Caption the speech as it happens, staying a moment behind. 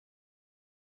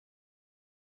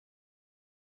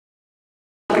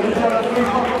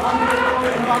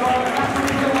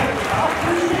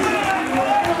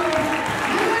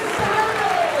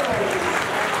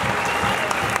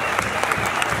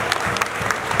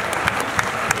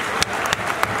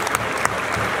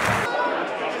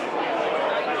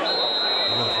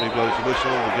Blows the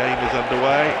whistle, the game is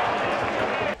underway.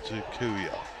 To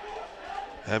Kuya.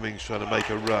 Hemmings trying to make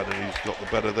a run, and he's got the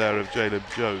better there of Jalen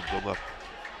Jones on the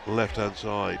left-hand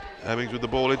side. Hemmings with the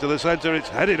ball into the centre, it's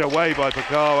headed away by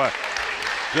Pakawa.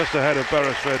 Just ahead of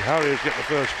Beresford. Harriers get the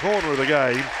first corner of the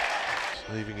game.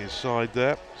 Saving his side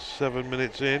there, 7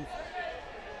 minutes in.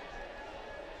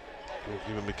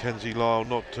 Even Mackenzie Lyle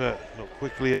not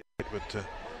quickly, but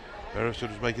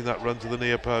Beresford was making that run to the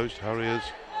near post. Harriers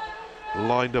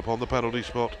lined up on the penalty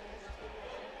spot.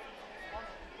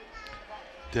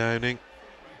 Downing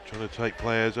trying to take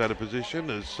players out of position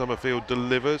as Summerfield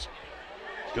delivers.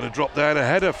 He's going to drop down a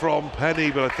header from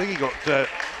Penny, but I think he got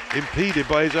impeded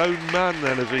by his own man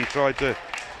then as he tried to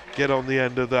get on the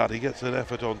end of that. He gets an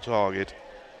effort on target.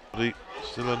 He's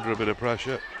still under a bit of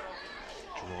pressure.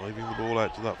 Driving the ball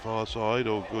out to that far side.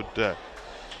 Oh, good,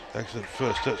 excellent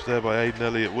first touch there by Aidan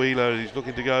Elliott-Wheeler. He's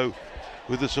looking to go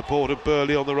with the support of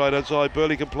Burley on the right hand side.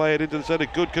 Burley can play it into the centre,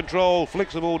 good control,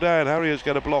 flicks the ball down. Harriers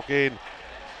get a block in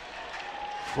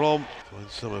from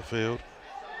Summerfield.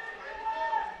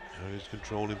 Harriers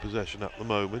controlling possession at the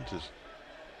moment as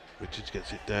Richards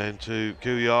gets it down to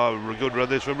Kuyar. A good run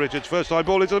this from Richards, first time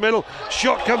ball into the middle,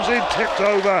 shot comes in, tipped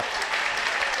over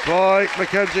by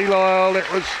Mackenzie Lyle.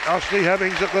 It was Ashley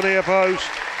Hemmings at the near post,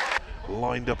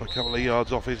 lined up a couple of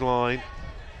yards off his line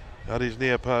at his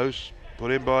near post. Put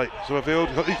in by Summerfield,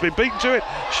 he's been beaten to it,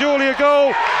 surely a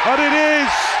goal, and it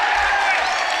is!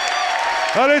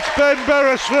 And it's Ben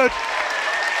Beresford.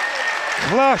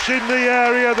 Clash in the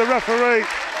area, the referee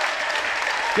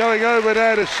going over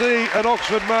there to see an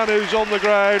Oxford man who's on the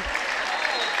ground.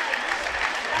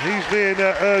 He's being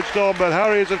urged on, but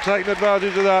Harriers have taken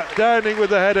advantage of that. Downing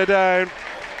with the header down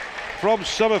from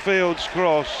Summerfield's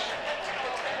cross.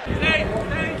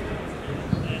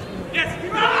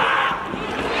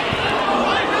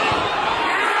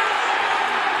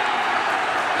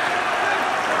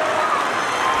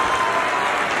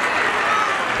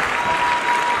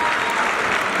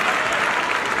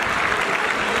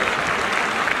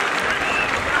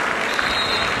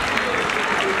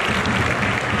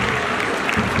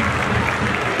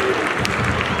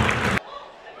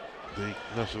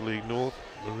 National League North,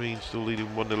 Marines still leading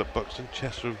 1-0 at Buxton.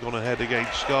 Chester have gone ahead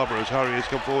against Scarborough as Harriers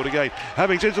come forward again.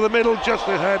 Hemmings into the middle, just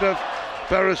ahead of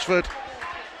Beresford.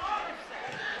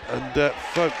 And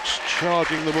Folks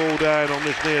charging the ball down on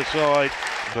this near side.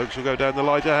 Folks will go down the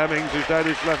line to Hemmings, who's down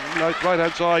his right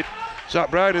hand side.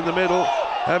 Zach Brown in the middle.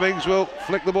 Hemmings will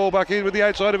flick the ball back in with the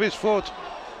outside of his foot.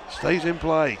 Stays in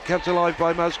play, kept alive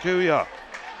by Maz Kuyar.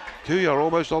 Kuyar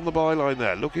almost on the byline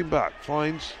there, looking back,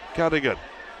 finds Cadigan.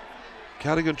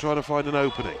 Cadigan trying to find an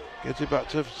opening, gets it back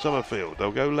to Summerfield.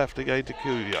 They'll go left again to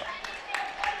Kuyar.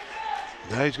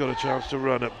 Now he's got a chance to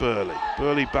run at Burley.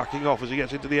 Burley backing off as he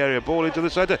gets into the area, ball into the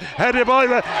centre, headed by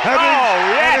the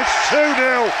Hemmings, and it's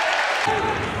 2-0.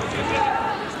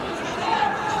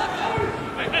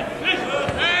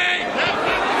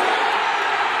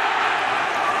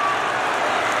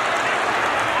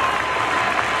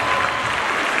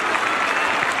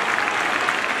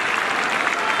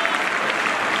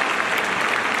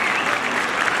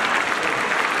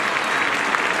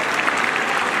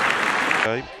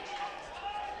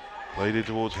 Played in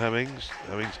towards Hemmings.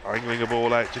 Hemmings angling a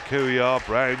ball out to Kuyar.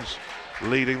 Brown's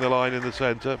leading the line in the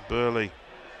centre. Burley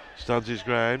stands his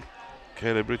ground.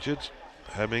 Caleb Richards,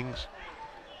 Hemmings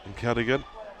and Cadigan.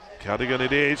 Cadigan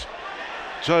it is.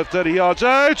 30 yards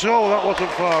out. Oh, that wasn't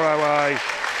far away.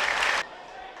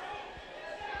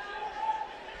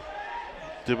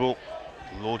 Dibble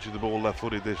launching the ball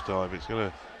left-footed this time. It's going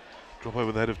to drop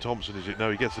over the head of Thompson, is it? No,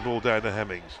 he gets the ball down to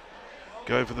Hemmings.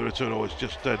 Going for the return, it's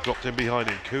just dropped in behind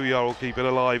him. Kuyar will keep it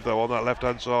alive though on that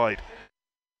left-hand side.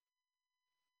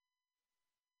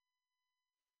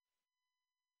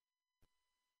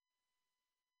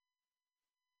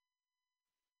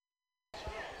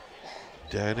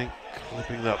 Downing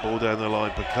clipping that ball down the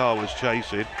line. Bakar was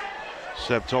chasing.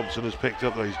 Seb Thompson has picked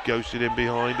up though. He's ghosted in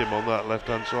behind him on that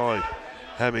left-hand side.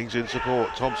 Hemmings in support.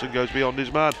 Thompson goes beyond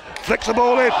his man. Flicks the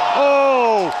ball in.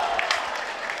 Oh!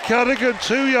 Cadigan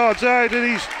 2 yards out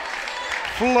and he's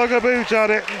flung a boot at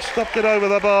it and stopped it over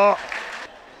the bar.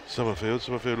 Summerfield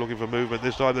looking for movement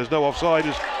this time. There's no offside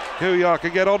as Kuyar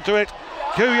can get onto it.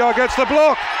 Kuyar gets the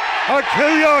block and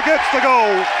Kuyar gets the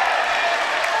goal.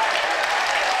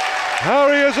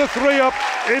 Harriers are 3 up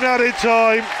in added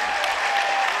time.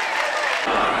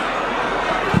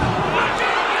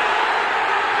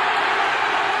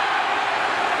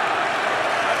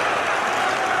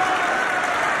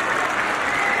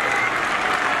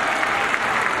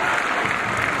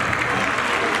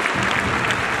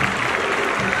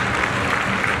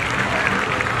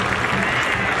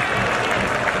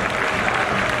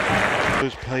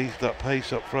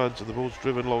 pace up front, and the ball's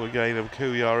driven long again, and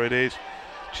Kuyar it is,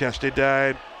 chested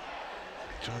down,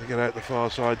 trying to get out the far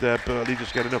side there. Burley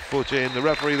just getting a foot in. The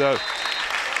referee though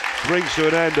brings to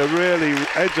an end a really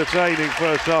entertaining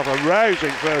first half, a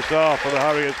rousing first half for the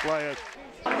Harriers players.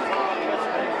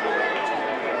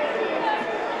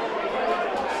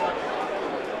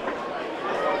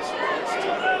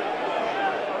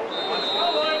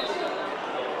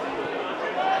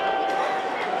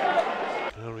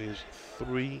 Harriers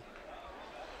 3,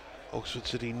 Oxford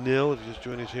City 0. If you just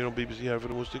join us here on BBC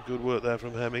Hereford and Worcester, good work there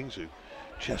from Hemmings, who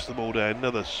chests the ball down.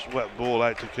 Another swept ball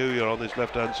out to Kuyar on this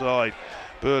left-hand side.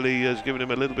 Burley has given him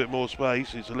a little bit more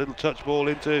space. It's a little touch ball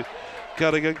into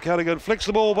Carrigan. Carrigan flicks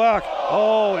the ball back.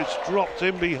 Oh, it's dropped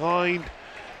in behind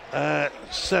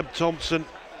Seb Thompson.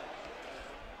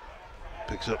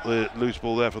 Picks up the loose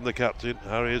ball there from the captain.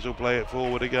 Harriers will play it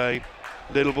forward again.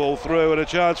 Little ball through and a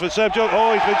chance for Seb Thompson.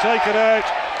 Oh, he's been taken out.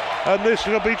 And this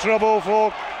will be trouble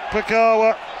for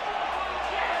Pakawa.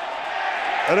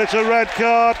 And it's a red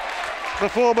card. The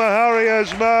former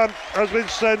Harriers man has been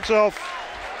sent off.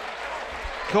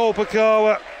 Cole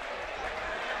Pakawa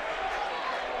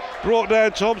brought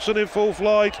down Thompson in full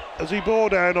flight as he bore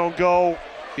down on goal.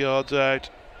 Yards out,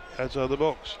 outside the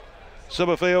box.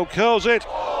 Summerfield curls it,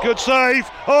 good save.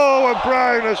 Oh, and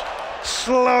Brown has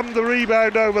slammed the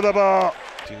rebound over the bar.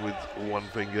 With one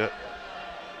finger.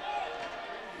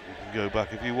 You can go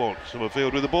back if you want.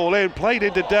 Summerfield with the ball in, played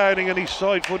into Downing, and he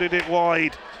side-footed it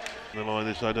wide. The line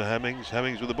this side to Hemmings.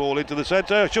 Hemmings with the ball into the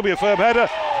centre. Should be a firm header.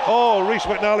 Oh, Rhys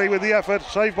McNally with the effort.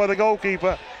 Saved by the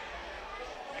goalkeeper.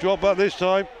 Drop back this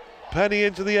time. Penny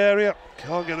into the area.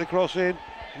 Can't get the cross in.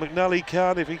 McNally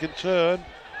can if he can turn.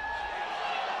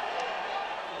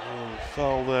 Oh,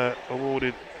 foul there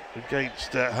awarded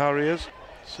against Harriers.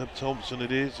 Seb Thompson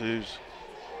it is who's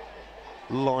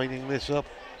lining this up.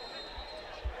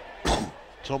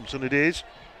 Thompson it is.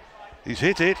 He's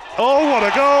hit it. Oh, what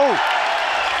a goal!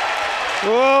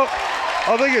 Well,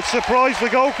 I think it surprised the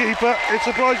goalkeeper, it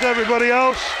surprised everybody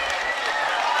else.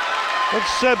 And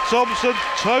Seb Thompson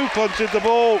toe punted the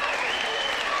ball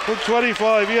from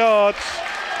 25 yards.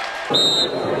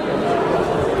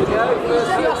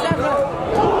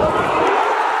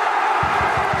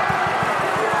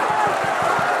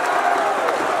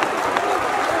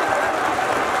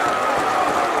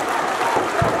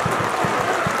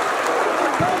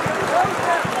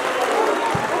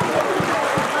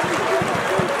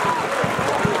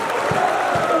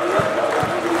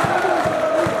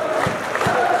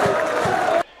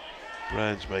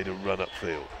 Brown's made a run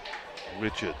upfield.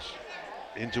 Richards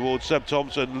in towards Seb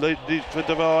Thompson, lead for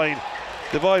Devine.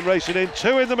 Devine racing in,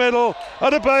 2 in the middle,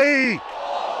 and a bay!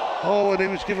 Oh, and he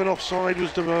was given offside,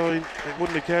 was Devine. It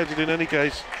wouldn't have counted in any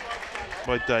case.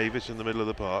 By Davis in the middle of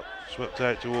the park. Swept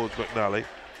out towards McNally.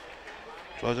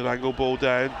 Tries an angle ball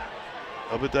down.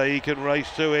 Abadei can race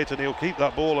to it, and he'll keep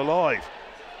that ball alive.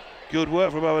 Good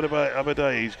work from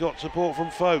Abadei. He's got support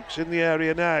from Folks in the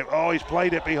area now. Oh, he's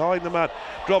played it behind the man.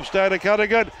 Drops down to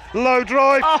Cardigan. Low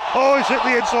drive. Oh, he's hit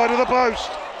the inside of the post.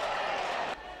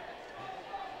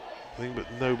 I think, but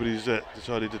nobody's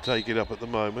decided to take it up at the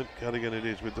moment. Cardigan it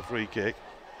is with the free kick.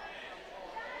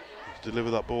 Let's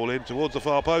deliver that ball in towards the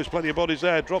far post. Plenty of bodies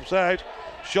there. Drops out.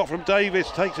 Shot from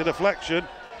Davis. Takes a deflection.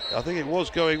 I think it was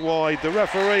going wide. The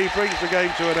referee brings the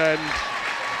game to an end.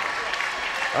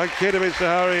 And Kidderminster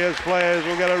Harriers players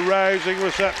will get a rousing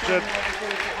reception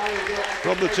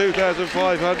from the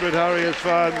 2,500 Harriers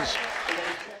fans.